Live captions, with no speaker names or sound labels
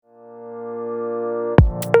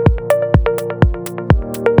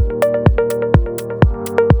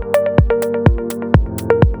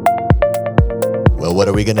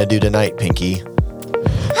we going to do tonight, Pinky?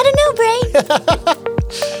 I don't know, Bray.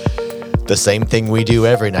 The same thing we do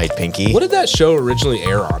every night, Pinky. What did that show originally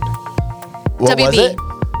air on? What was WB. it?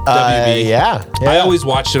 WB. Yeah. I always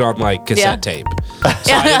watched it on like cassette tape.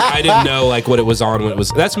 So I didn't know like what it was on when it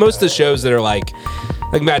was. That's most of the shows that are like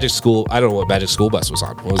Magic School. I don't know what Magic School Bus was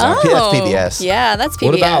on. What was that? That's PBS. Yeah, that's PBS.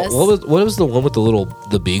 What about what was the one with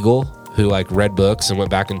the beagle who like read books and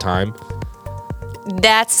went back in time?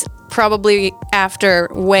 That's probably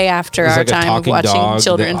way after It was our like a time of talking watching dog.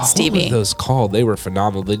 children's What TV. were those called? They were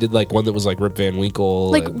phenomenal. They did like one that was like Rip Van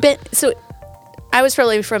Winkle. So I was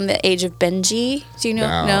probably from the age of Benji. Do you know?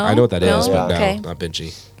 No, I know what that is, but no, okay. not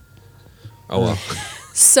Benji. Oh well.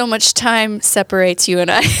 So much time separates you and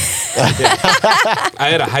I. I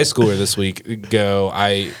had a high schooler this week go.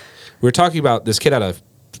 We were talking about this kid had a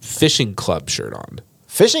fishing club shirt on.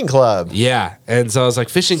 Fishing club. Yeah, and so I was like,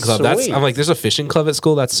 fishing club. Sweet. I'm like, there's a fishing club at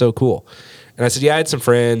school. That's so cool. And I said, yeah, I had some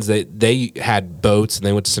friends. They had boats and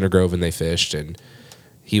they went to Center Grove and they fished. And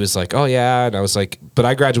he was like, oh yeah. And I was like, but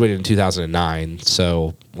I graduated in 2009,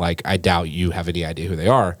 so like I doubt you have any idea who they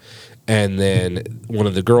are. And then one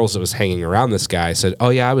of the girls that was hanging around this guy said, oh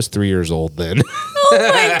yeah, I was 3 years old then. Oh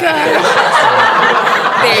my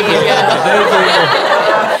gosh. There you go.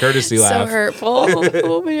 Courtesy So laugh. hurtful.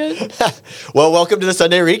 Oh man. Well, welcome to the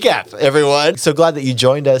Sunday Recap, everyone. So glad that you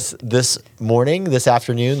joined us this morning, this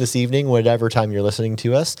afternoon, this evening, whatever time you're listening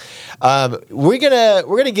to us. We're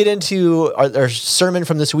gonna get into our sermon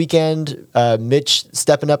from this weekend. Mitch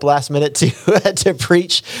stepping up last minute to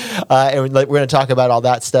preach, and we're gonna talk about all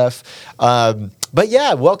that stuff. But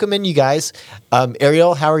yeah, welcome in, you guys.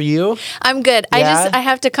 Ariel, how are you? I'm good. Yeah? I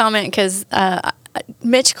have to comment because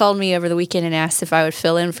Mitch called me over the weekend and asked if I would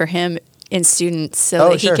fill in for him in students so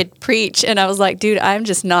that sure. he could preach. And I was like, dude, I'm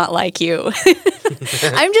just not like you.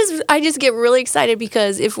 I just get really excited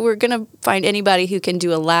because if we're going to find anybody who can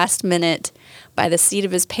do a last minute by the seat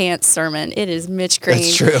of his pants sermon, it is Mitch Green.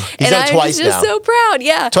 That's true. He's and done I'm twice just now. so proud.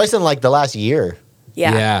 Yeah. Twice in like the last year.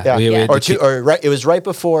 Yeah. Yeah. We had Or the two, or right. It was right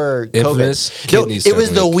before Infamous COVID. No, kidney it was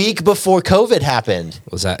stone the week. week before COVID happened.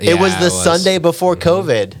 Was that? It was Yeah, the Sunday before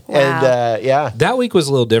COVID, Wow. and yeah, That week was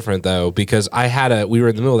a little different though because we were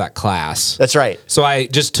in the middle of that class. that's right. So I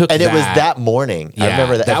just took And that. it was that morning. I Yeah,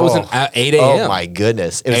 remember that. that was at 8 a.m. Oh my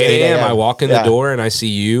goodness! It was 8 a.m. I walk in the Yeah. door and I see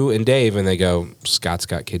you and Dave, and they go, "Scott's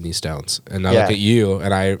got kidney stones." And I Yeah. look at you,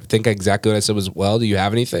 and I think exactly what I said was, "Well, do you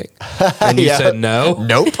have anything?" And you Yeah. said, "No."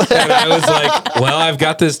 Nope. And I was like, "Well, I've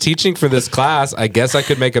got this teaching for this class. I guess I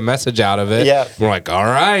could make a message out of it." Yeah. We're like, "All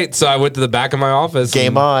right." So I went to the back of my office.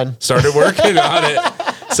 Game and on. Started working on it.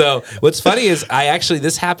 So what's funny is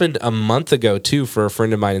this happened a month ago too for a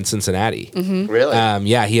friend of mine in Cincinnati. Really?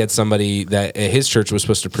 Yeah, he had somebody that at his church was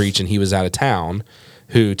supposed to preach, and he was out of town,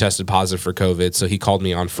 who tested positive for COVID. So he called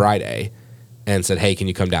me on Friday and said, "Hey, can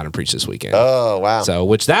you come down and preach this weekend?" Oh wow! So,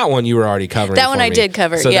 which that one you were already covering. That one for I me. did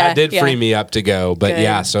cover, So yeah, that did yeah. free me up to go. But Good.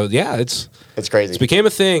 yeah, so yeah, it's crazy. became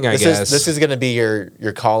a thing. I guess This is going to be your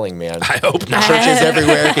calling, man. I hope not. Churches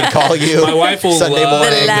everywhere can call you. My wife will Sunday love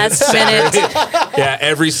morning. The last minute. Yeah,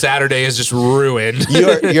 every Saturday is just ruined.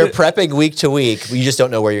 You're prepping week to week. You just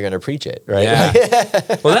don't know where you're going to preach it, right?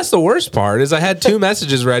 Yeah. Well, that's the worst part. Is I had 2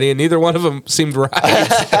 messages ready, and neither one of them seemed right.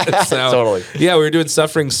 So, Totally. Yeah, we were doing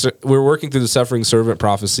we were working through the suffering servant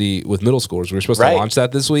prophecy with middle schoolers. We were supposed Right. to launch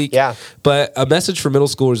that this week. Yeah. But a message for middle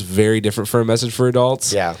schoolers is very different from a message for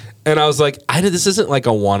adults. Yeah. And I was like, this isn't like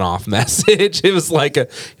a one-off message. It was like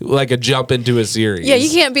a jump into a series. Yeah, you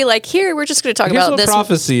can't be like, here, we're just going to talk Here's about what this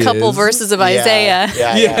prophecy couple is. verses of Yeah. Isaiah.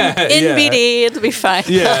 Yeah. Yeah. NBD, it'll be fine.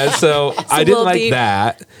 Yeah, so I didn't little like deep.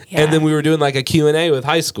 that. Yeah. And then we were doing like a Q&A with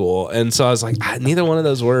high school. And so I was like, neither one of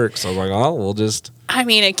those works. I was like, oh, we'll just... I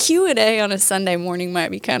mean, a Q&A on a Sunday morning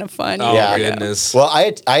might be kind of fun. Oh, Yeah. goodness. Well,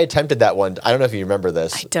 I attempted that one. I don't know if you remember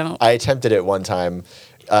this. I don't. I attempted it one time.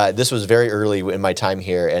 This was very early in my time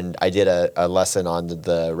here, and I did a lesson on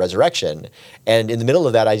the resurrection. And in the middle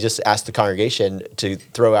of that, I just asked the congregation to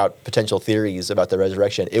throw out potential theories about the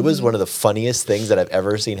resurrection. It was one of the funniest things that I've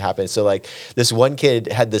ever seen happen. So, like, this one kid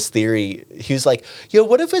had this theory. He was like,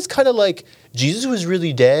 what if it's kind of like Jesus was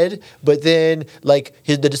really dead, but then, like,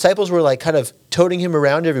 the disciples were, like, kind of toting him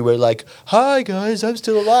around everywhere, like, hi, guys, I'm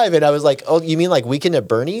still alive. And I was like, oh, you mean like Weekend at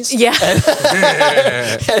Bernie's? Yeah.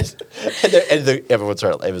 and everyone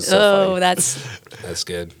started. It was so funny. That's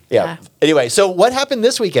good. Yeah. Anyway, so what happened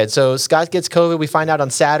this weekend? So Scott gets COVID. We find out on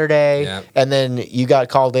Saturday, Yeah. and then you got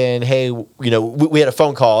called in. Hey, we had a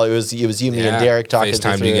phone call. It was you, me, Yeah. and Derek talking.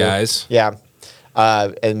 FaceTimed through. you guys. Yeah.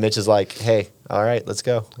 And Mitch is like, hey, all right, let's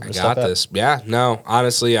go. I got this. Yeah, no,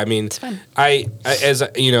 honestly, I mean, fun. I as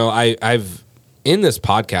you know, I've in this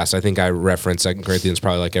podcast, I think I reference 2 Corinthians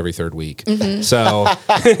probably like every third week. So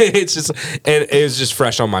it's just, and it was just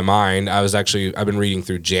fresh on my mind. I've been reading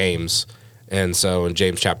through James. And so in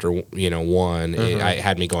James chapter 1, it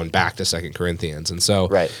had me going back to 2 Corinthians. And so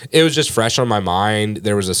it was just fresh on my mind.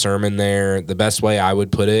 There was a sermon there. The best way I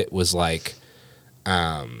would put it was like,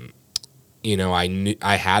 I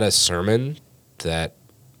had a sermon that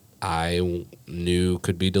I knew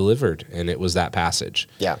could be delivered, and it was that passage.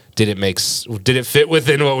 Yeah. Did it fit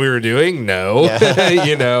within what we were doing? No.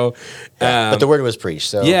 Yeah. But the word was preached.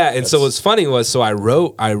 So yeah. And so what's funny was,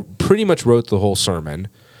 I pretty much wrote the whole sermon.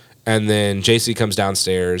 And then JC comes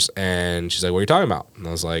downstairs and she's like, "What are you talking about?" And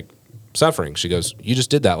I was like, "Suffering." She goes, "You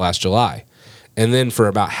just did that last July." And then for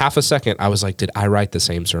about half a second, I was like, "Did I write the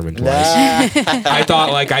same sermon twice?" I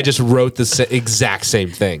thought like I just wrote the exact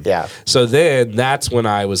same thing. Yeah. So then that's when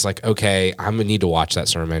I was like, "Okay, I'm gonna need to watch that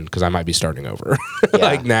sermon because I might be starting over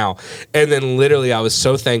like now." And then literally, I was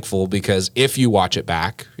so thankful because if you watch it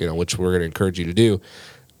back, which we're gonna encourage you to do.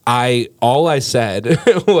 All I said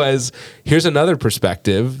was, "Here's another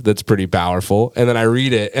perspective that's pretty powerful," and then I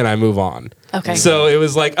read it and I move on. Okay. So it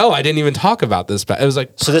was like, oh, I didn't even talk about this. It was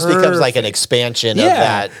like, so this becomes like an expansion of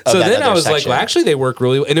that. So that then I was section. like, well, actually, they work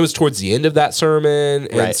really well. And it was towards the end of that sermon.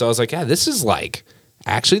 And Right. so I was like, yeah, this is like,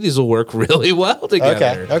 actually, these will work really well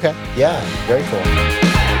together. Okay. Yeah. Very cool.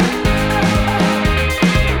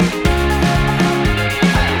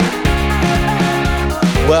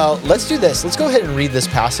 Well, let's do this. Let's go ahead and read this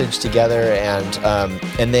passage together,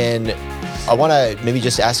 and then I want to maybe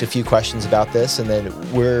just ask a few questions about this, and then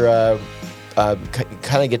we're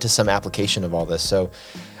kind of get to some application of all this. So,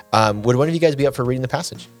 would one of you guys be up for reading the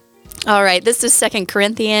passage? All right, this is 2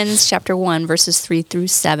 Corinthians chapter 1, verses 3 through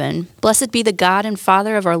 7. Blessed be the God and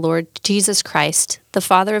Father of our Lord Jesus Christ, the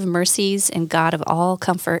Father of mercies and God of all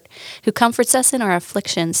comfort, who comforts us in our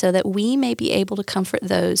affliction, so that we may be able to comfort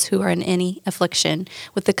those who are in any affliction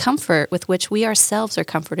with the comfort with which we ourselves are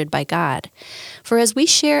comforted by God. For as we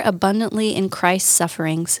share abundantly in Christ's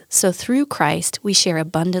sufferings, so through Christ we share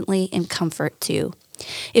abundantly in comfort too.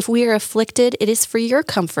 If we are afflicted, it is for your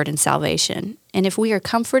comfort and salvation. And if we are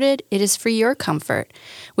comforted, it is for your comfort,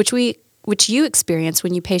 which you experience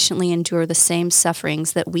when you patiently endure the same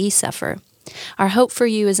sufferings that we suffer. Our hope for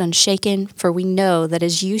you is unshaken, for we know that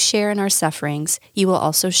as you share in our sufferings, you will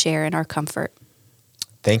also share in our comfort.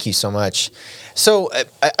 Thank you so much. So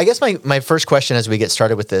I guess my first question as we get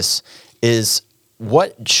started with this is,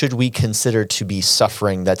 what should we consider to be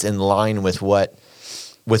suffering that's in line with what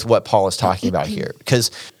Paul is talking about here?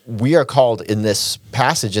 Because we are called in this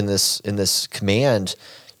passage, in this command,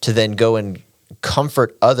 to then go and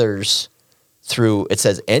comfort others through, it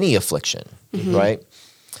says, any affliction, right?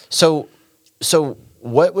 So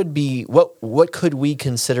what could we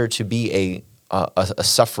consider to be a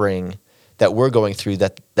suffering that we're going through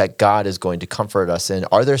that God is going to comfort us in?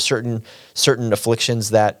 Are there certain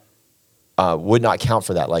afflictions that would not count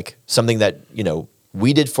for that, like something that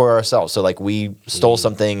we did for ourselves? So like we stole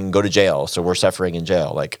something and go to jail, so we're suffering in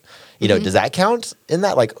jail. Like, does that count in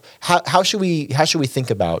that? Like, how should we think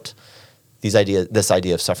about this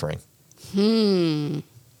idea of suffering?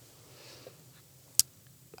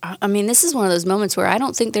 I mean, this is one of those moments where I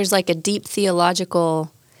don't think there's like a deep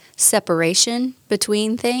theological separation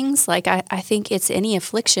between things. Like I think it's any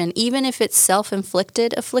affliction, even if it's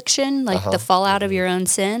self-inflicted affliction, like the fallout of your own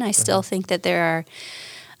sin. I still think that there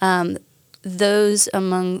are those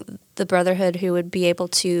among the brotherhood who would be able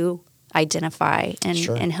to identify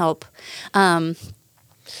and help.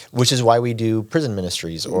 Which is why we do prison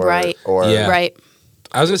ministries, right.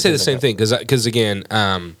 I was going to say the same thing because again,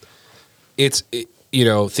 it's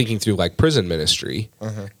thinking through like prison ministry.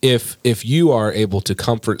 If you are able to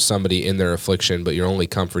comfort somebody in their affliction, but you're only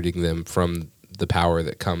comforting them from the power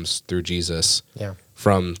that comes through Jesus,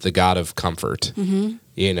 from the God of comfort, then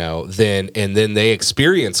they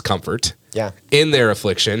experience comfort. In their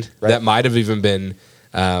affliction, that might have even been,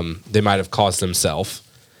 they might have caused themselves,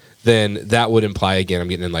 then that would imply, again, I'm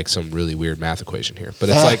getting in like some really weird math equation here, but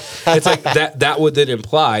it's like that would then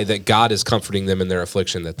imply that God is comforting them in their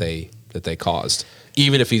affliction that they caused,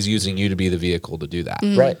 even if He's using you to be the vehicle to do that.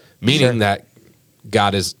 Right. Meaning that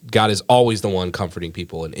God is always the one comforting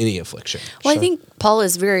people in any affliction. Well, I think Paul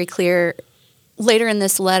is very clear later in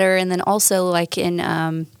this letter, and then also like in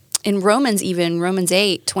Romans, even Romans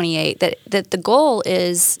 8:28, that the goal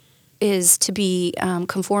is to be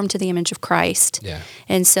conformed to the image of Christ. Yeah.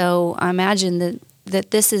 And so I imagine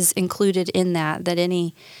that this is included in that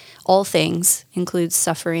all things includes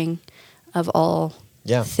suffering of all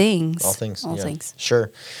things. All things. All things.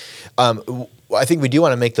 Sure. I think we do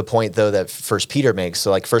want to make the point though that 1 Peter makes. So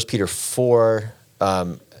like 1 Peter 4,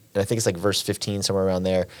 and I think it's like verse 15, somewhere around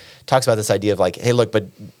there, talks about this idea of like, hey, look, but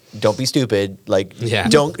don't be stupid. Like, Yeah.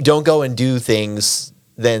 don't go and do things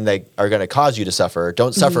then that are going to cause you to suffer.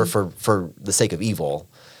 Don't suffer for the sake of evil,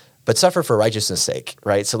 but suffer for righteousness' sake,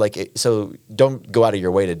 right? So like, so don't go out of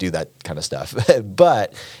your way to do that kind of stuff.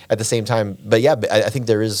 But at the same time, I think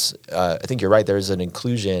there is, I think you're right. There is an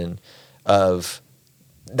inclusion of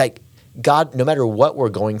like God, no matter what we're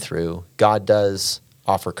going through, God does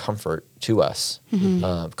offer comfort to us,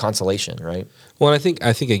 consolation, right? Well, and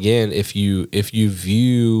I think again, if you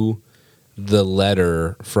view the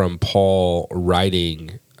letter from Paul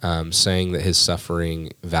writing, saying that his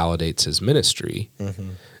suffering validates his ministry,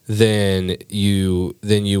 then you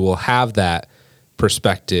will have that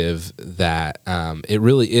perspective that it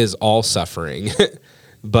really is all suffering.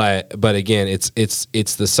 but again,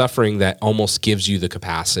 it's the suffering that almost gives you the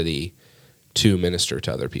capacity to minister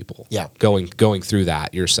to other people. Yeah. Going through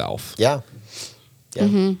that yourself. Yeah.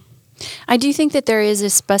 Yeah. I do think that there is a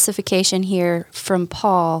specification here from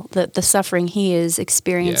Paul that the suffering he is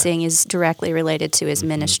experiencing is directly related to his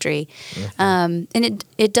ministry. And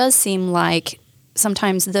it does seem like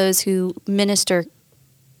sometimes those who minister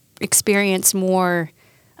experience more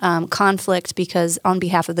conflict because on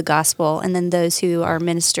behalf of the gospel, and then those who are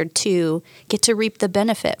ministered to get to reap the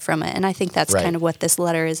benefit from it. And I think that's Right. kind of what this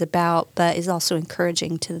letter is about, but is also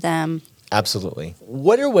encouraging to them. Absolutely.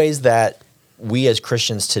 What are ways that we as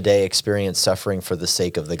Christians today experience suffering for the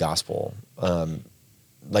sake of the gospel?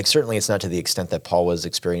 Like certainly it's not to the extent that Paul was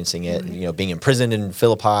experiencing it, you know, being imprisoned in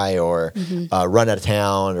Philippi or run out of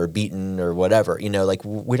town or beaten or whatever, you know, like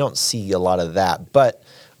we don't see a lot of that. But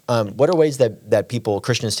what are ways that people,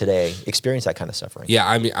 Christians today, experience that kind of suffering? Yeah,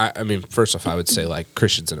 I mean, first off, I would say like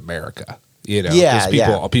Christians in America, you know, Yeah,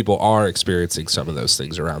 'cause people are experiencing some of those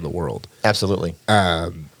things around the world. Absolutely.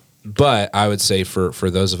 But I would say for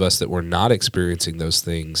those of us that were not experiencing those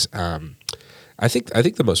things, I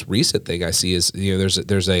think the most recent thing I see is, you know,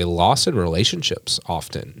 there's a loss in relationships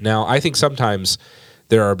often. Now, I think sometimes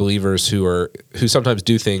there are believers who sometimes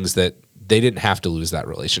do things that they didn't have to lose that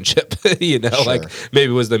relationship, you know, Sure. like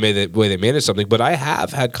maybe it was the way they managed something. But I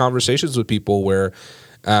have had conversations with people where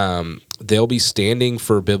they'll be standing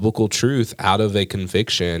for biblical truth out of a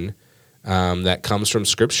conviction that comes from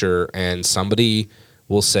Scripture, and somebody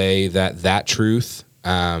will say that truth,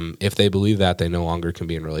 if they believe that, they no longer can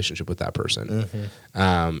be in relationship with that person.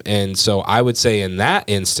 And so I would say in that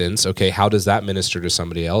instance, okay, how does that minister to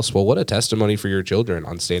somebody else? Well, what a testimony for your children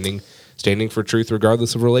on standing for truth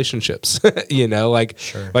regardless of relationships. You know, like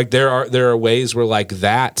like there are ways where like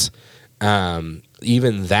that,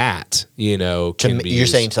 even that, you know, can be You're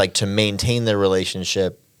used. saying to maintain the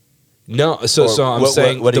relationship. No, so I'm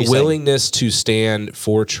saying what are the you saying? willingness to stand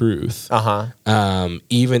for truth,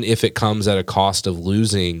 even if it comes at a cost of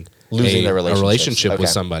losing Losing a the relationships. relationship Okay. with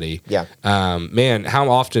somebody. Yeah. Man, how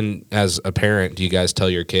often as a parent do you guys tell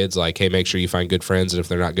your kids like, hey, make sure you find good friends, and if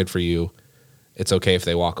they're not good for you, it's okay if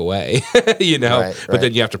they walk away, you know, Right, but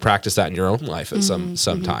then you have to practice that in your own life at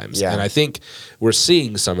sometimes. Yeah. And I think we're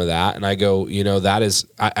seeing some of that. And I go, you know, that is,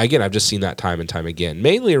 again, I've just seen that time and time again,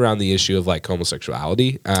 mainly around the issue of like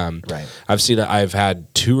homosexuality. Right. I've had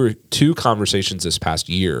two conversations this past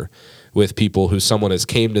year with people who someone has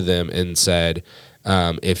came to them and said,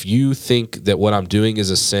 if you think that what I'm doing is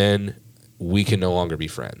a sin, we can no longer be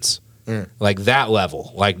friends. Like that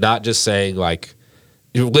level, like not just saying like,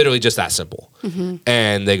 you're literally just that simple.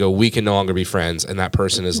 And they go, we can no longer be friends. And that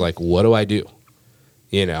person is like, what do I do?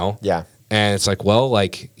 You know? Yeah. And it's like, well,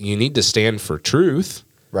 like you need to stand for truth,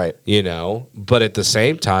 Right. you know, but at the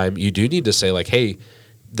same time, you do need to say like, hey,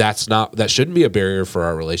 that shouldn't be a barrier for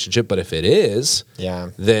our relationship. But if it is,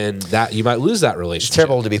 then that you might lose that relationship. It's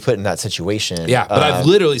terrible to be put in that situation. Yeah, but I've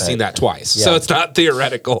literally seen that twice. So it's not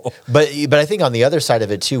theoretical. But I think on the other side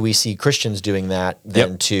of it too, we see Christians doing that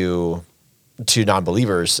then to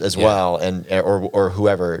non-believers as well, and or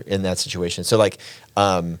whoever in that situation. So like,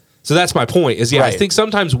 so that's my point is, I Right. think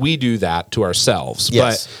sometimes we do that to ourselves,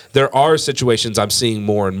 Yes. but there are situations I'm seeing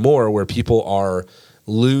more and more where people are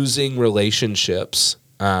losing relationships.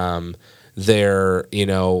 They're, you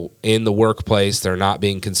know, in the workplace, they're not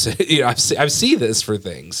being considered, you know, I've seen this for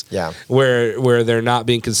things where they're not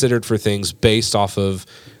being considered for things based off of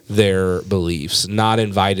their beliefs, not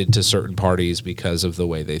invited to certain parties because of the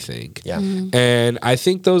way they think. Yeah. And I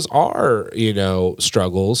think those are, you know,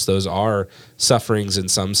 struggles. Those are sufferings in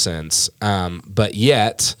some sense. But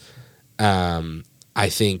yet, I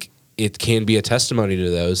think it can be a testimony to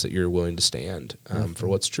those that you're willing to stand for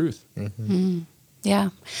what's truth. Yeah.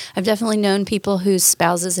 I've definitely known people whose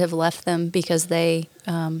spouses have left them because they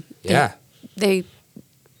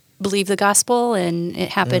believe the gospel and it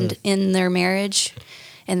happened in their marriage.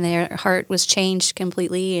 and their heart was changed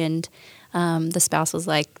completely, and the spouse was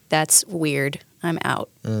like, "That's weird. I'm out."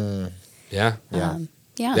 Yeah.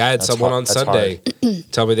 Yeah. I had someone on That's Sunday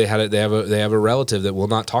tell me they have a relative that will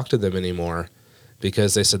not talk to them anymore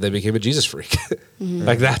because they said they became a Jesus freak.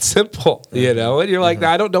 Like, that's simple, you know? And you're like,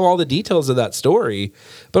 I don't know all the details of that story,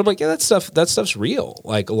 but I'm like, yeah, that stuff's real.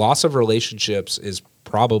 Like, loss of relationships is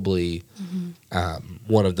probably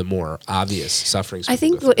one of the more obvious sufferings. I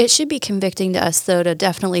think it should be convicting to us, though, to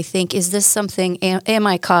definitely think, is this something, am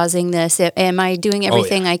I causing this? Am I doing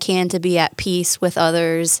everything I can to be at peace with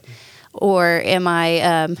others? Or am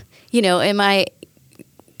I, am I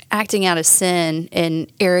acting out of sin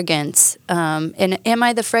and arrogance? And am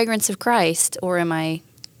I the fragrance of Christ, or am I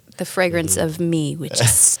the fragrance of me, which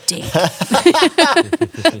stinks?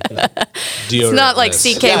 It's not like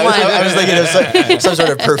CK1. Yeah, I was thinking of some sort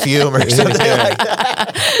of perfume or something like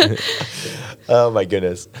that. Oh my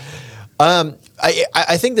goodness.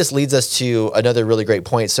 I think this leads us to another really great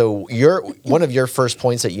point. So one of your first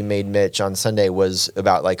points that you made, Mitch, on Sunday was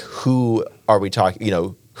about, like, who are we talking?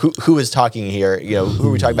 Who is talking here? Who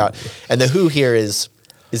are we talking about? And the who here is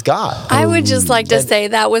God. I would just like to say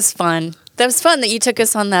that was fun. That was fun that you took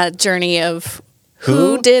us on that journey of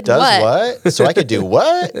who did does what, so I could do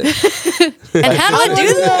what, and how do I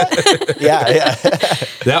do that? yeah.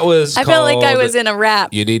 That was. I felt like I was in a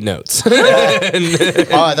rap. You need notes. Oh,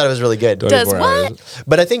 I thought it was really good. Does 24 what? hours.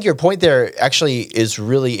 But I think your point there actually is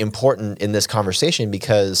really important in this conversation,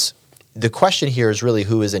 because the question here is really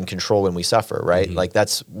who is in control when we suffer, right? Like,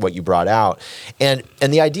 that's what you brought out. And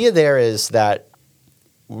the idea there is that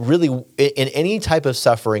really in any type of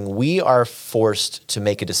suffering, we are forced to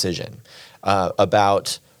make a decision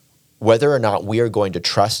about whether or not we are going to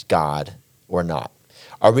trust God or not.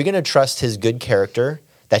 Are we going to trust his good character,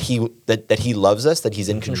 that he loves us, that he's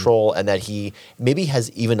in control, and that he maybe has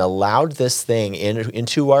even allowed this thing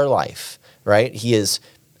into our life, right? He is,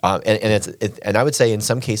 and I would say in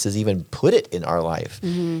some cases even put it in our life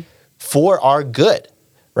for our good,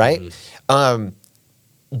 right?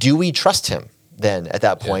 Do we trust him then at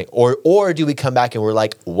that point? Or do we come back and we're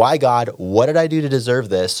like, why, God, what did I do to deserve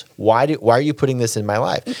this? Why are you putting this in my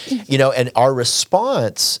life? And our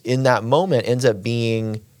response in that moment ends up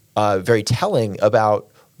being very telling about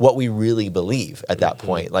what we really believe at that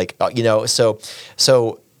point. Like, so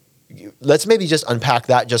let's maybe just unpack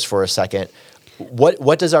that just for a second.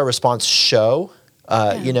 What does our response show?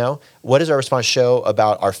 What does our response show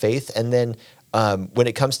about our faith? And then when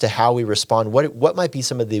it comes to how we respond, what might be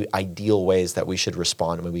some of the ideal ways that we should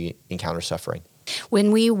respond when we encounter suffering?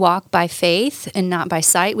 When we walk by faith and not by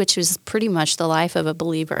sight, which is pretty much the life of a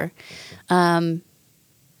believer,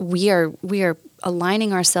 we are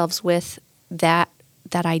aligning ourselves with that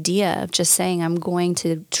idea of just saying, I'm going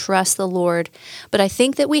to trust the Lord. But I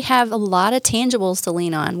think that we have a lot of tangibles to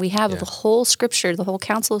lean on. We have the whole Scripture, the whole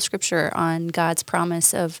counsel of Scripture on God's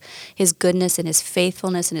promise of his goodness and his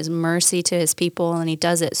faithfulness and his mercy to his people. And he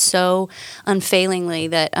does it so unfailingly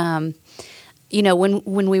that,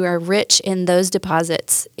 when we are rich in those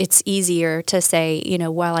deposits, it's easier to say,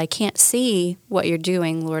 while I can't see what you're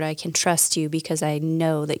doing, Lord, I can trust you because I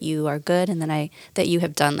know that you are good and that you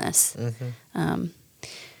have done this.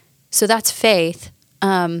 So that's faith.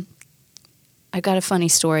 I've got a funny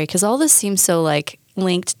story because all this seems so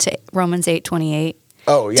linked to Romans 8:28.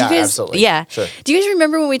 Oh, yeah, absolutely. Yeah. Sure. Do you guys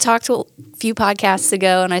remember when we talked a few podcasts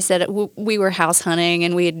ago and I said we were house hunting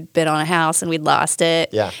and we had been on a house and we'd lost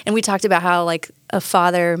it? Yeah. And we talked about how a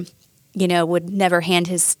father, would never hand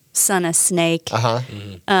his son a snake.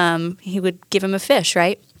 He would give him a fish,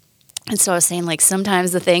 right? And so I was saying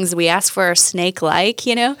sometimes the things we ask for are snake-like,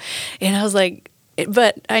 and I was like,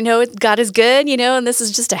 but I know God is good, and this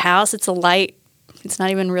is just a house. It's a light. It's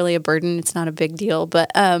not even really a burden. It's not a big deal.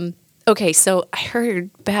 But, okay, so I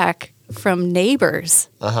heard back from neighbors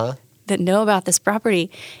that know about this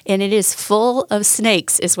property, and it is full of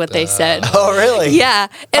snakes is what they said. Oh, really? Yeah.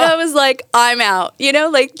 And I was like, I'm out,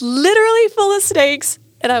 literally full of snakes.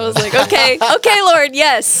 And I was like, okay, Lord,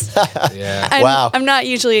 yes. Yeah. Wow. I'm not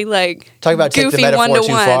usually Talk about take the goofy metaphor one-to-one.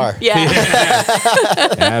 too far.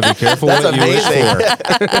 Yeah. Be careful That's what amazing. you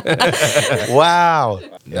wish for. Wow.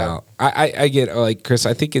 No, I get Chris.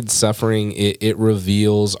 I think in suffering, it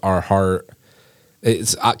reveals our heart.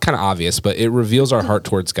 It's kind of obvious, but it reveals our heart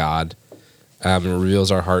towards God. It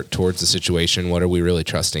reveals our heart towards the situation. What are we really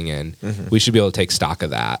trusting in? We should be able to take stock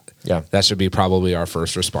of that. Yeah. That should be probably our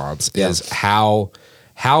first response. Is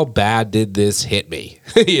how bad did this hit me?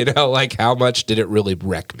 How much did it really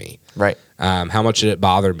wreck me? Right. How much did it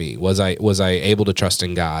bother me? Was I able to trust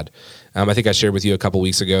in God? I think I shared with you a couple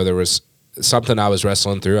weeks ago, there was something I was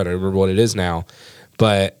wrestling through. I don't remember what it is now,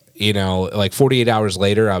 but like 48 hours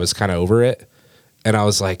later, I was kind of over it. And I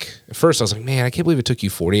was like, at first I was like, man, I can't believe it took you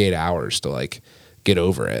 48 hours to like get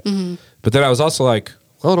over it. But then I was also like,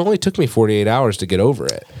 well, it only took me 48 hours to get over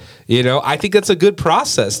it. I think that's a good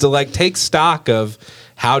process to like take stock of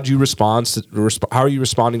how are you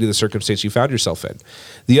responding to the circumstance you found yourself in.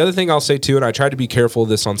 The other thing I'll say too, and I tried to be careful of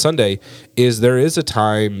this on Sunday, is there is a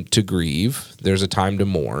time to grieve. There's a time to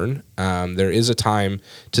mourn. There is a time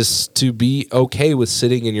to be okay with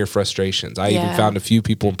sitting in your frustrations. I even found a few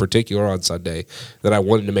people in particular on Sunday that I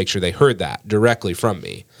wanted to make sure they heard that directly from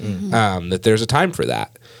me, that there's a time for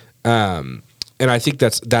that. And I think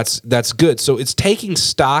that's good. So it's taking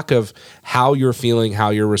stock of how you're feeling, how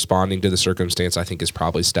you're responding to the circumstance, I think is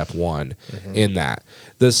probably step one in that.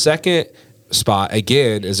 The second spot,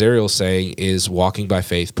 again, as Ariel's saying, is walking by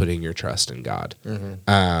faith, putting your trust in God.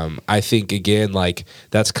 I think, again, like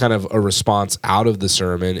that's kind of a response out of the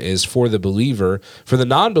sermon is for the believer. For the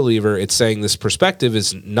non-believer, it's saying this perspective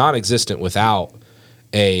is non-existent without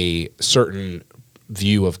a certain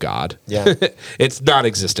view of God. Yeah. It's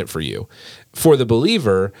non-existent for you. For the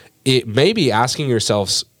believer, it may be asking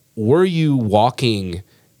yourselves, were you walking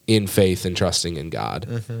in faith and trusting in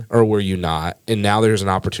God, or were you not? And now there's an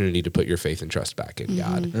opportunity to put your faith and trust back in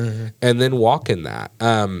God, and then walk in that.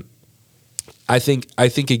 I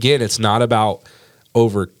think again, it's not about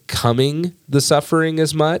overcoming the suffering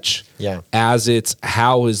as much as it's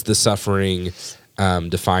how is the suffering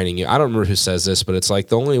defining you. I don't remember who says this, but it's like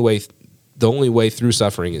the only way through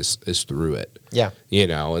suffering is through it. Yeah.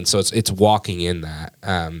 And so it's walking in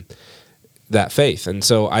that faith. And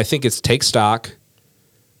so I think it's take stock,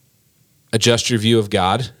 adjust your view of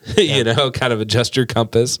God, kind of adjust your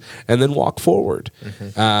compass, and then walk forward.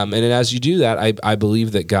 And then as you do that, I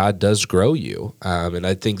believe that God does grow you. And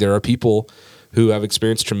I think there are people who have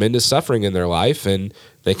experienced tremendous suffering in their life, and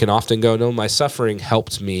they can often go, no, my suffering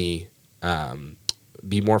helped me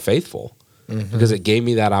be more faithful. Because it gave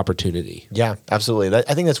me that opportunity. Yeah, absolutely.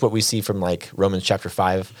 I think that's what we see from like Romans chapter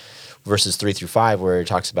 5, verses 3-5, where it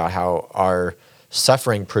talks about how our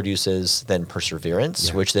suffering produces then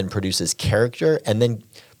perseverance, which then produces character, and then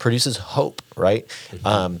produces hope, right?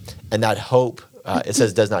 And that hope, it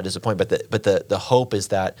says, does not disappoint, but the hope is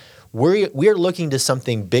that we are looking to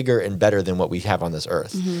something bigger and better than what we have on this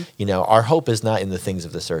earth. Our hope is not in the things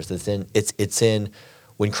of this earth. It's in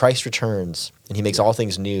when Christ returns and he makes all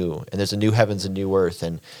things new, and there's a new heavens and new earth,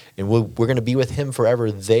 and we're going to be with him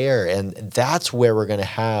forever there. And that's where we're going to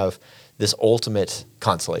have this ultimate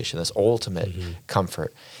consolation, this ultimate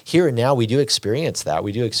comfort. Here and now, we do experience that.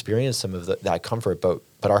 We do experience some of that comfort, but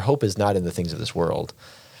our hope is not in the things of this world.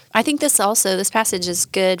 I think this passage is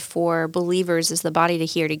good for believers as the body to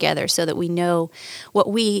hear together, so that we know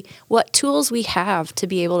what tools we have to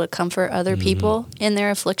be able to comfort other people in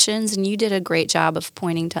their afflictions. And you did a great job of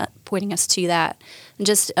pointing us to that. And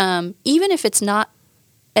just even if it's not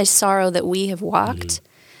a sorrow that we have walked,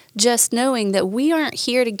 just knowing that we aren't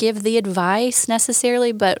here to give the advice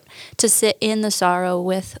necessarily, but to sit in the sorrow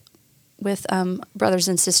with brothers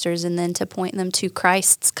and sisters, and then to point them to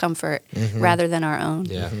Christ's comfort rather than our own.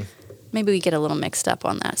 Yeah. Maybe we get a little mixed up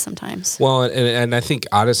on that sometimes. Well, and I think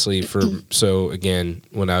honestly, so again,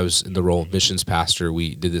 when I was in the role of missions pastor,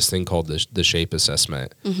 we did this thing called the SHAPE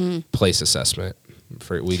assessment, place assessment.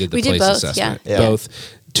 We did place both, assessment. Yeah. Both.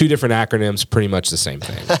 Two different acronyms, pretty much the same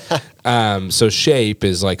thing. So SHAPE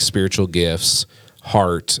is like spiritual gifts,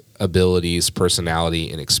 heart, abilities,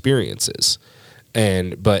 personality, and experiences.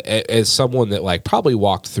 But as someone that like probably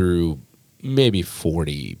walked through maybe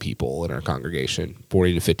 40 people in our congregation,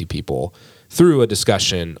 40 to 50 people, through a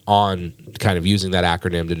discussion on kind of using that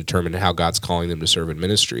acronym to determine how God's calling them to serve in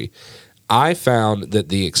ministry, I found that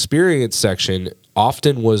the experience section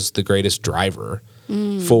often was the greatest driver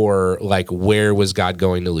for like where was God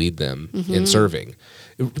going to lead them in serving.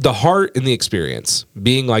 The heart and the experience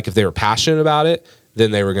being like if they were passionate about it,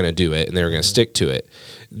 then they were going to do it and they were going to stick to it.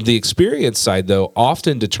 The experience side, though,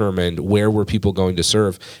 often determined where were people going to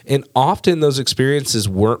serve. And often those experiences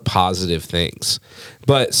weren't positive things.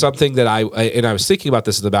 But something that I was thinking about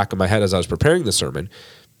this in the back of my head as I was preparing the sermon,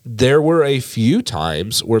 there were a few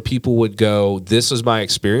times where people would go, this is my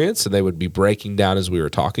experience, and they would be breaking down as we were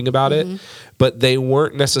talking about it, but they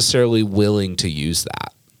weren't necessarily willing to use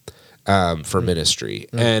that. For ministry.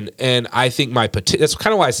 And I think that's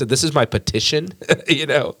kind of why I said this is my petition,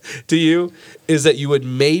 to you, is that you would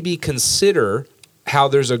maybe consider how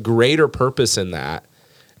there's a greater purpose in that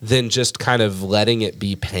than just kind of letting it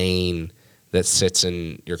be pain that sits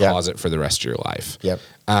in your closet for the rest of your life.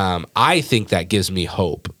 I think that gives me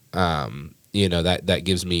hope that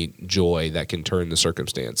gives me joy that can turn the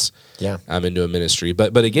circumstance into a ministry.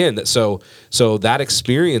 But again, so that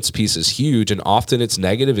experience piece is huge, and often it's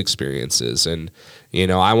negative experiences. And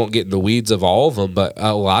I won't get in the weeds of all of them, but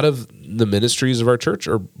a lot of the ministries of our church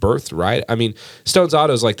are birthed, right? I mean, Stone's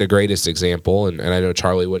Auto is like the greatest example, and I know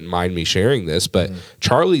Charlie wouldn't mind me sharing this, but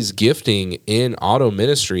Charlie's gifting in auto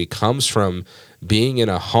ministry comes from being in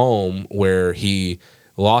a home where he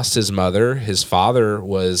lost his mother. His father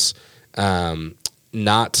was absent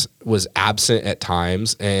at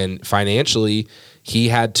times, and financially he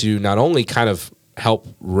had to not only kind of help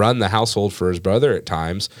run the household for his brother at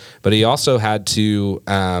times, but he also had to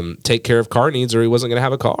take care of car needs, or he wasn't going to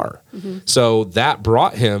have a car. So that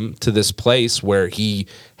brought him to this place where he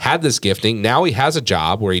had this gifting. Now he has a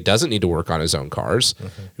job where he doesn't need to work on his own cars,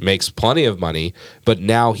 makes plenty of money, but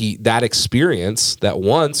now that experience that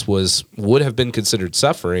once would have been considered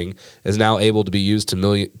suffering is now able to be used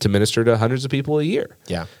to minister to hundreds of people a year.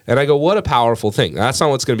 Yeah. And I go, what a powerful thing. That's not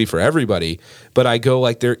what's going to be for everybody, but I go,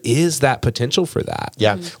 like, there is that potential for that.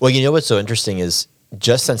 Yeah. Well, what's so interesting is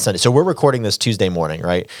just since Sunday, so we're recording this Tuesday morning,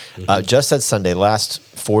 right? Just since Sunday, last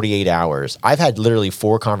 48 hours, I've had literally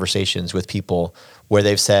 4 conversations with people where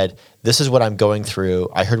they've said, this is what I'm going through.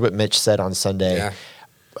 I heard what Mitch said on Sunday. Yeah.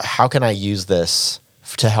 How can I use this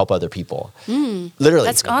to help other people? Literally.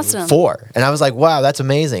 That's awesome. 4. And I was like, wow, that's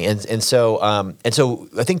amazing. And so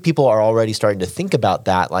I think people are already starting to think about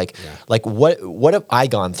that. Like what have I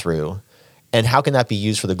gone through? And how can that be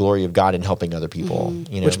used for the glory of God in helping other people?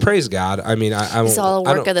 Which, praise God. I mean, it's all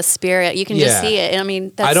a work of the Spirit. You can just see it. I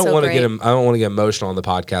mean, that's I don't want to great. I don't want to get emotional on the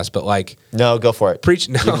podcast, but like, no, go for it. Preach.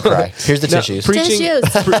 No, you can cry. Here's the tissues.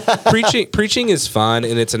 Preaching is fun,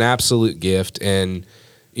 and it's an absolute gift. And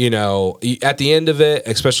at the end of it,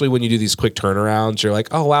 especially when you do these quick turnarounds, you're like,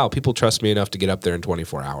 oh wow, people trust me enough to get up there in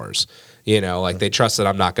 24 hours. They trust that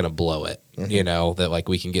I'm not going to blow it. That like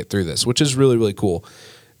we can get through this, which is really, really cool.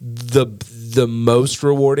 The most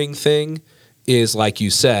rewarding thing is, like you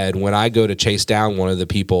said, when I go to chase down one of the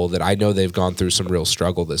people that I know they've gone through some real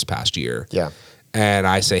struggle this past year. Yeah. And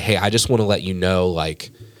I say, hey, I just want to let you know, like,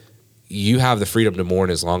 you have the freedom to mourn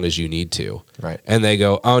as long as you need to. Right. And they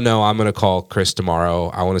go, oh no, I'm going to call Chris tomorrow.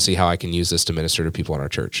 I want to see how I can use this to minister to people in our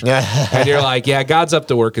church. And you're like, yeah, God's up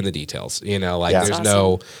to work in the details. There's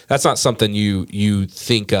awesome. that's not something you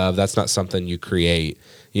think of. That's not something you create.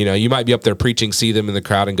 You might be up there preaching, see them in the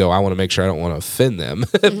crowd and go, I want to make sure I don't want to offend them.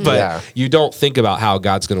 But you don't think about how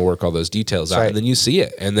God's going to work all those details out. Right. And then you see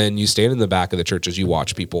it. And then you stand in the back of the church as you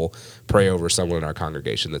watch people pray over someone in our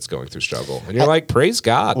congregation that's going through struggle. And you're like, praise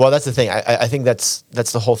God. Well, that's the thing. I think that's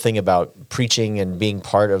the whole thing about preaching and being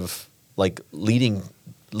part of like leading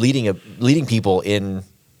people in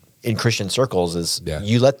Christian circles is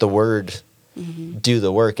you let the word do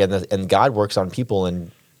the work, and God works on people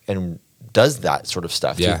and does that sort of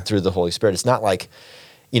stuff through the Holy Spirit. It's not like,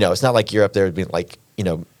 it's not like you're up there being like,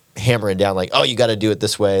 hammering down like, oh, you got to do it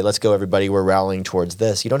this way. Let's go, everybody. We're rallying towards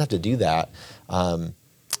this. You don't have to do that.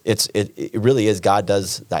 It really is. God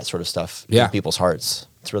does that sort of stuff in people's hearts.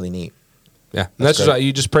 It's really neat. Yeah, and that's just,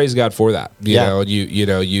 you just praise God for that.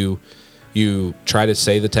 You try to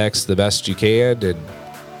say the text the best you can, and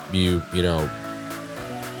you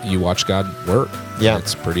watch God work. Yeah,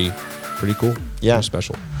 it's pretty cool. Yeah, pretty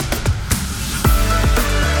special.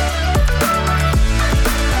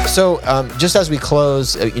 So just as we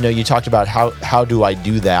close, you talked about how do I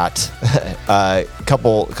do that? A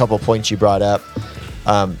couple points you brought up.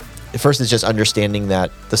 First is just understanding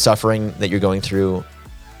that the suffering that you're going through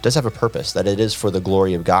does have a purpose, that it is for the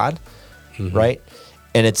glory of God, right?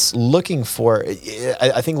 And it's looking for,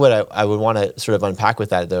 I think what I would want to sort of unpack with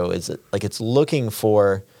that, though, is like it's looking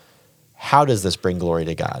for how does this bring glory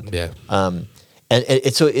to God? Yeah. And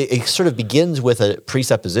it sort of begins with a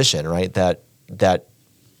presupposition, right? That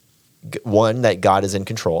one, that God is in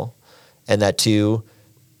control, and that 2,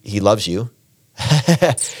 he loves you.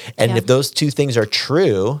 And if those 2 things are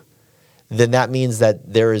true, then that means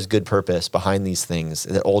that there is good purpose behind these things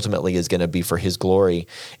that ultimately is going to be for his glory.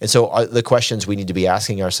 And so the questions we need to be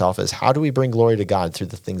asking ourselves is, how do we bring glory to God through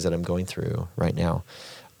the things that I'm going through right now?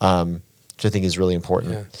 Which I think is really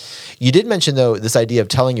important. Yeah. You did mention, though, this idea of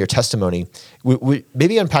telling your testimony. We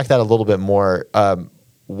maybe unpack that a little bit more.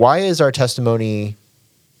 Why is our testimony...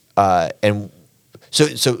 and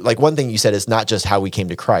so like one thing you said is not just how we came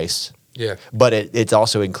to Christ, but it's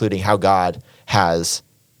also including how God has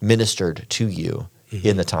ministered to you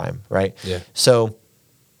in the time, right? Yeah. So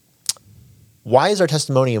why is our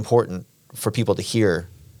testimony important for people to hear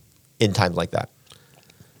in times like that?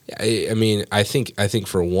 I mean, I think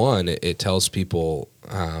for one, it tells people,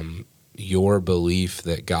 your belief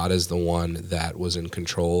that God is the one that was in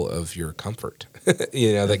control of your comfort.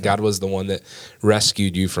 That God was the one that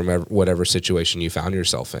rescued you from whatever situation you found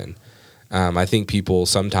yourself in. I think people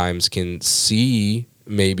sometimes can see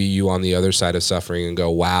maybe you on the other side of suffering and go,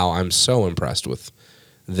 wow, I'm so impressed with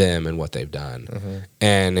them and what they've done.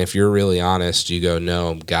 And if you're really honest, you go,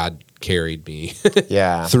 no, God carried me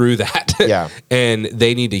through that. And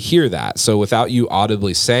they need to hear that. So without you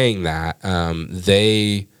audibly saying that,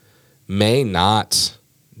 they may not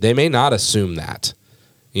assume that.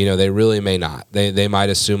 They really may not. They might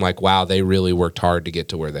assume like, wow, they really worked hard to get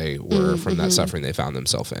to where they were from that suffering they found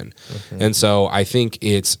themselves in. And so I think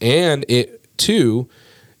too,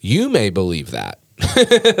 you may believe that.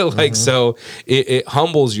 So it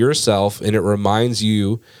humbles yourself, and it reminds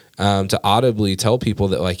you to audibly tell people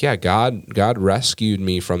that like, yeah, God rescued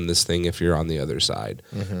me from this thing if you're on the other side,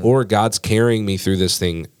 or God's carrying me through this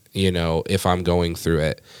thing, if I'm going through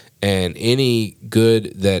it. And any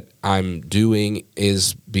good that I'm doing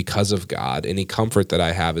is because of God. Any comfort that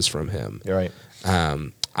I have is from Him. You're right.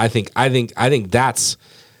 I think that's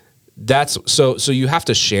so you have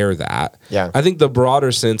to share that. Yeah. I think the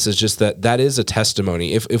broader sense is just that is a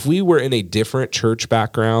testimony. If we were in a different church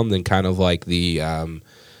background than kind of like the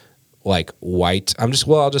like white, I'll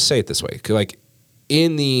just say it this way. Like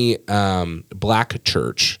in the black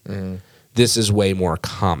church, this is way more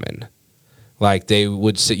common. Like they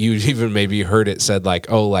would say, you even maybe heard it said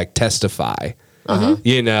like, oh, like testify,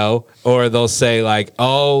 or they'll say like,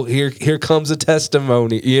 oh, here comes a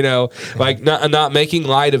testimony, like not making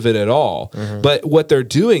light of it at all. But what they're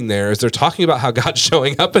doing there is they're talking about how God's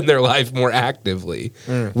showing up in their life more actively.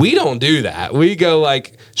 We don't do that. We go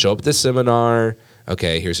like, show up at this seminar.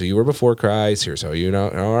 Okay, here's who you were before Christ. Here's how you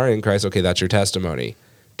are in Christ. Okay, that's your testimony.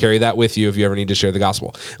 Carry that with you if you ever need to share the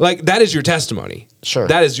gospel. Like, that is your testimony. Sure.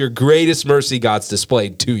 That is your greatest mercy God's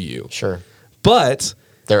displayed to you. Sure. But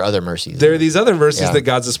there are other mercies. There are these other mercies that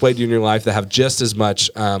God's displayed to you in your life that have just as much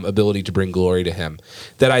ability to bring glory to Him.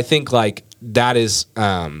 That I think, like, that is,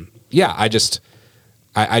 I just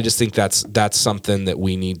think that's something that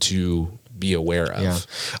we need to be aware of. Yeah.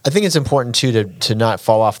 I think it's important too to not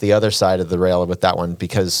fall off the other side of the rail with that one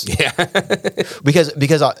because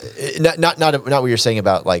not what you're saying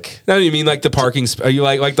about like. No, you mean like the parking? Are you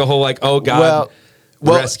like the whole like, oh God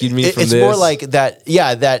rescued me from this? It's more like that.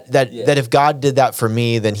 Yeah, that if God did that for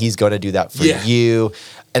me, then He's going to do that for you.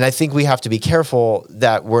 And I think we have to be careful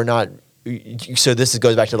that we're not. So this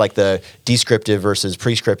goes back to like the descriptive versus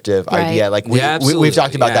prescriptive idea. Like we've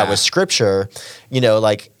talked about that with Scripture.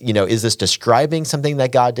 Is this describing something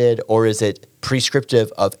that God did, or is it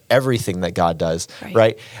prescriptive of everything that God does?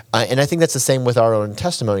 Right. And I think that's the same with our own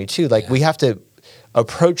testimony too. Like we have to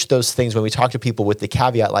approach those things when we talk to people with the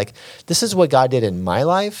caveat, like, this is what God did in my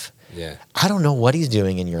life. Yeah. I don't know what He's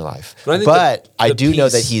doing in your life, but I do know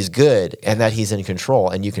that He's good and that He's in control,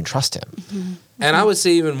 and you can trust Him. Mm-hmm. And I would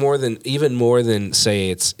say even more than say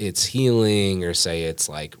it's healing, or say it's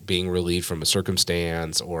like being relieved from a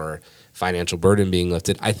circumstance or financial burden being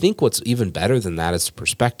lifted. I think what's even better than that is the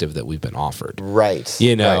perspective that we've been offered. Right.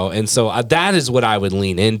 And so that is what I would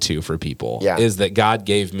lean into for people. Yeah. Is that God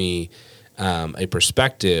gave me a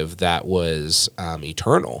perspective that was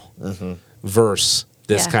eternal versus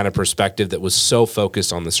this kind of perspective that was so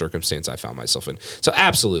focused on the circumstance I found myself in. So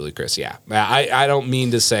absolutely, Chris. Yeah. I don't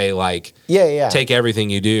mean to say like, take everything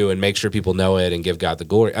you do and make sure people know it and give God the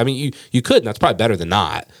glory. I mean, you could, and that's probably better than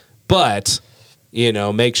not, but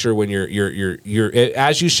make sure when you're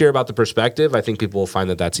as you share about the perspective, I think people will find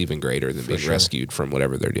that that's even greater than being rescued from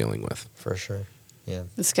whatever they're dealing with. For sure. Yeah.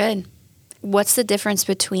 That's good. What's the difference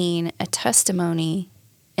between a testimony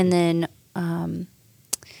and then,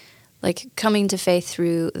 like coming to faith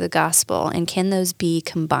through the gospel, and can those be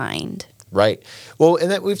combined? Right. Well,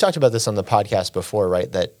 and we've talked about this on the podcast before,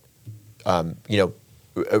 right? That,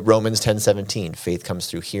 Romans 10:17, faith comes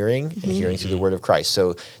through hearing, and hearing through the word of Christ.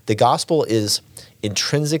 So the gospel is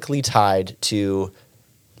intrinsically tied to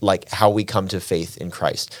like how we come to faith in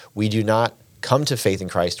Christ. We do not come to faith in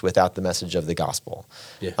Christ without the message of the gospel.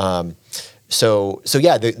 Yeah.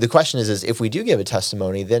 The question is if we do give a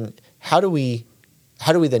testimony, then how do we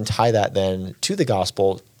then tie that then to the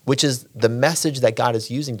gospel, which is the message that God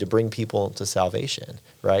is using to bring people to salvation,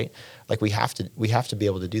 right? Like we have to be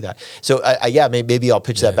able to do that. So maybe I'll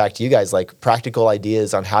pitch that back to you guys, like practical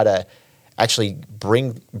ideas on how to actually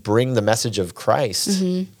bring the message of Christ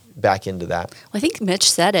back into that. Well, I think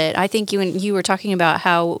Mitch said it. I think you were talking about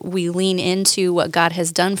how we lean into what God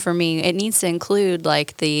has done for me. It needs to include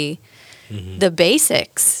like the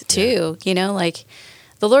basics too, like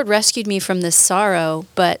the Lord rescued me from this sorrow,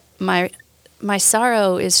 but my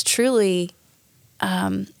sorrow is truly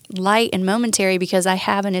light and momentary because I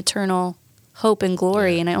have an eternal hope and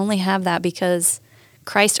glory, and I only have that because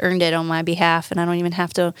Christ earned it on my behalf, and I don't even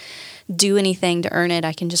have to do anything to earn it.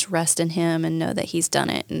 I can just rest in Him and know that He's done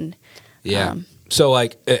it. And so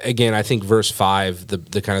like again, I think verse 5,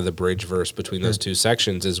 the kind of the bridge verse between those two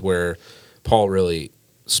sections is where Paul really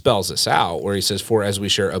spells this out, where he says, "For as we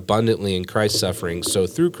share abundantly in Christ's suffering, so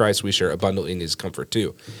through Christ we share abundantly in His comfort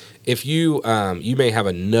too." If you you may have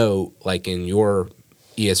a note like in your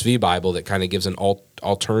ESV Bible that kind of gives an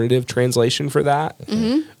alternative translation for that,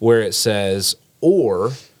 where it says,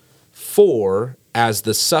 "Or for as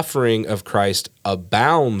the suffering of Christ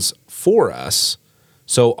abounds for us,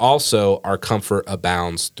 so also our comfort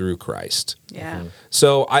abounds through Christ." yeah.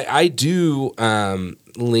 So I do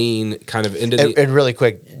lean kind of into the... And really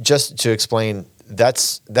quick, just to explain,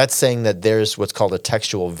 that's saying that there's what's called a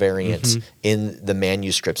textual variance in the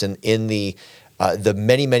manuscripts and in the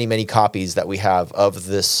many copies that we have of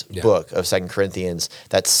this book of 2 Corinthians,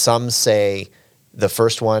 that some say the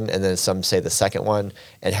first one and then some say the second one,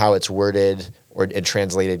 and how it's worded and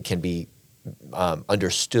translated can be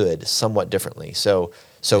understood somewhat differently. So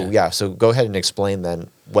go ahead and explain then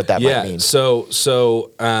what that might mean. So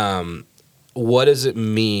what does it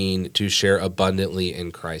mean to share abundantly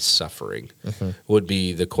in Christ's suffering would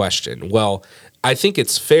be the question. Well, I think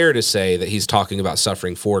it's fair to say that he's talking about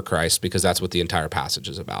suffering for Christ because that's what the entire passage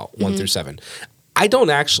is about, 1 through 7. I don't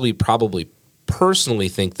actually probably personally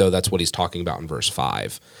think, though, that's what he's talking about in verse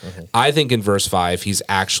 5. I think in verse 5, he's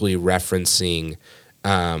actually referencing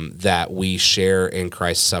that we share in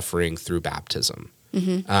Christ's suffering through baptism.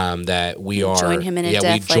 That we join him in a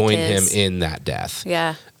death we join like him his. in that death.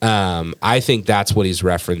 Yeah. I think that's what he's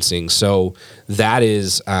referencing. So that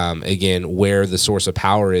is again where the source of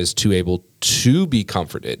power is to able to be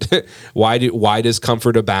comforted. Why does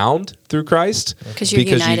comfort abound through Christ? Because you're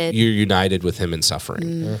united. You're united with him in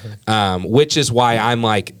suffering. Which is why I'm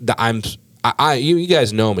like you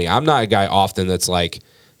guys know me. I'm not a guy often that's like,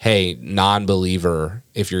 hey, non-believer,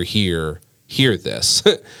 if you're here, hear this.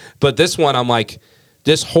 But this one, I'm like,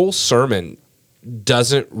 this whole sermon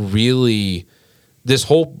doesn't really, this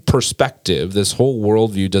whole perspective, this whole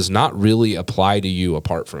worldview does not really apply to you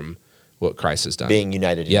apart from what Christ has done. Being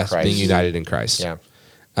united in Christ. Being united in Christ. Yeah.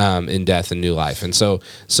 In death and new life. And so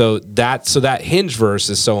that hinge verse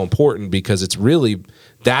is so important because it's really,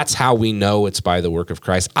 that's how we know it's by the work of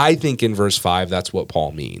Christ. I think in verse 5, that's what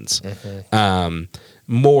Paul means.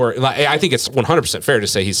 More, like, I think it's 100% fair to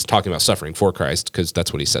say he's talking about suffering for Christ because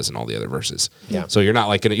that's what he says in all the other verses. Yeah. So you're not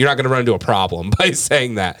going to run into a problem by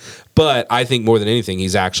saying that. But I think more than anything,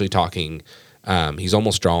 he's actually talking. He's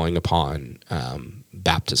almost drawing upon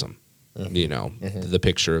baptism. The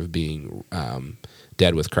picture of being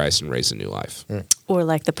dead with Christ and raised in new life. Or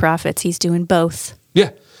like the prophets, he's doing both. Yeah.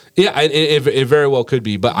 It very well could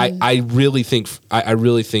be. But I really think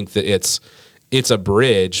that it's a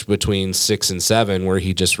bridge between 6 and 7 where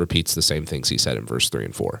he just repeats the same things he said in verse 3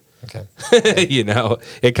 and 4. Okay.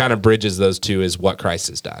 It kind of bridges those two as what Christ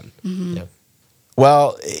has done. Yeah.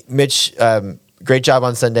 Well, Mitch, great job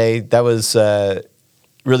on Sunday. That was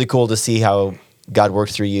really cool to see how God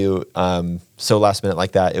worked through you so last minute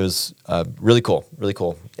like that. It was really cool,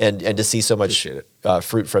 and to see so much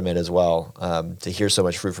fruit from it as well. To hear so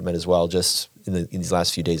much fruit from it as well, just in these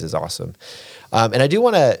last few days is awesome. And I do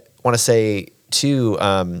want to say too,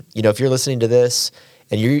 if you're listening to this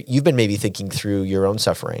and you've been maybe thinking through your own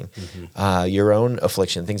suffering, your own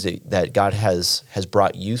affliction, things that God has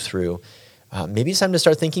brought you through. Maybe it's time to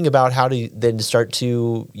start thinking about how to then start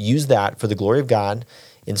to use that for the glory of God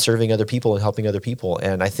in serving other people and helping other people.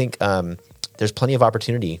 And I think there's plenty of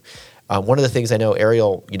opportunity. One of the things I know,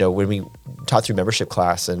 Ariel, when we taught through membership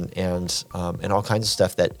class and all kinds of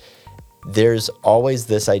stuff, that there's always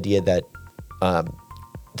this idea that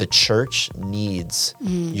the church needs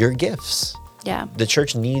your gifts. Yeah. The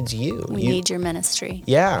church needs you. We need your ministry.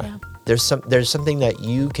 Yeah. There's something that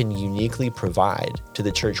you can uniquely provide to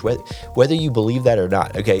the church, whether you believe that or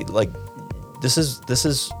not. Okay, like this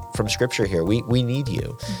is from Scripture here. We need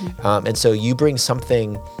you, and so you bring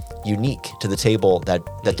something unique to the table that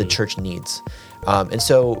the church needs, and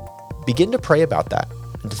so begin to pray about that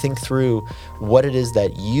and to think through what it is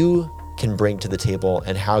that you can bring to the table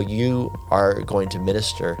and how you are going to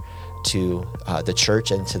minister to the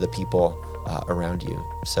church and to the people around you.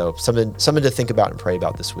 So something to think about and pray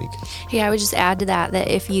about this week. Yeah, I would just add to that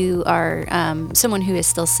if you are someone who is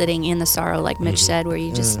still sitting in the sorrow, like Mitch said, where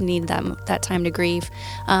you just need that time to grieve,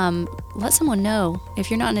 let someone know.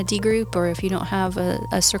 If you're not in a D group or if you don't have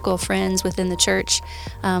a circle of friends within the church,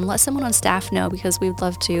 let someone on staff know, because we would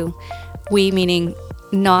love to. We, meaning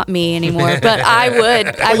not me anymore, but I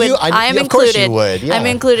would. I am of course included. you would, yeah. I'm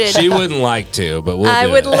included. She wouldn't like to, but we'll I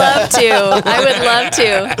do would it. love to. I would love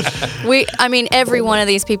to. Every one of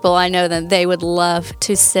these people, I know that they would love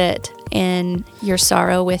to sit in your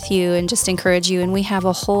sorrow with you and just encourage you. And we have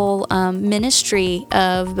a whole ministry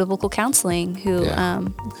of biblical counseling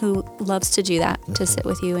who loves to do that, to sit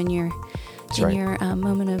with you in your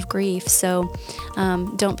moment of grief. So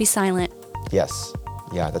don't be silent. Yes.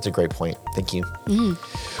 Yeah, that's a great point. Thank you.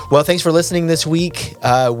 Well, thanks for listening this week.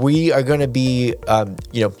 We are going to be,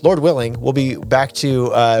 Lord willing, we'll be back to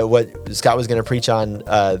what Scott was going to preach on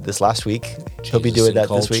this last week. He'll be doing Jesus that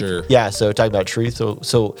and this week. culture. Yeah, so talking about truth.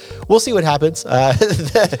 So we'll see what happens.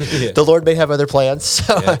 The Lord may have other plans,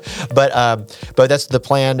 but that's the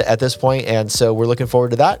plan at this point, and so we're looking forward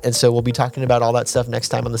to that. And so we'll be talking about all that stuff next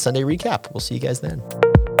time on the Sunday Recap. We'll see you guys then.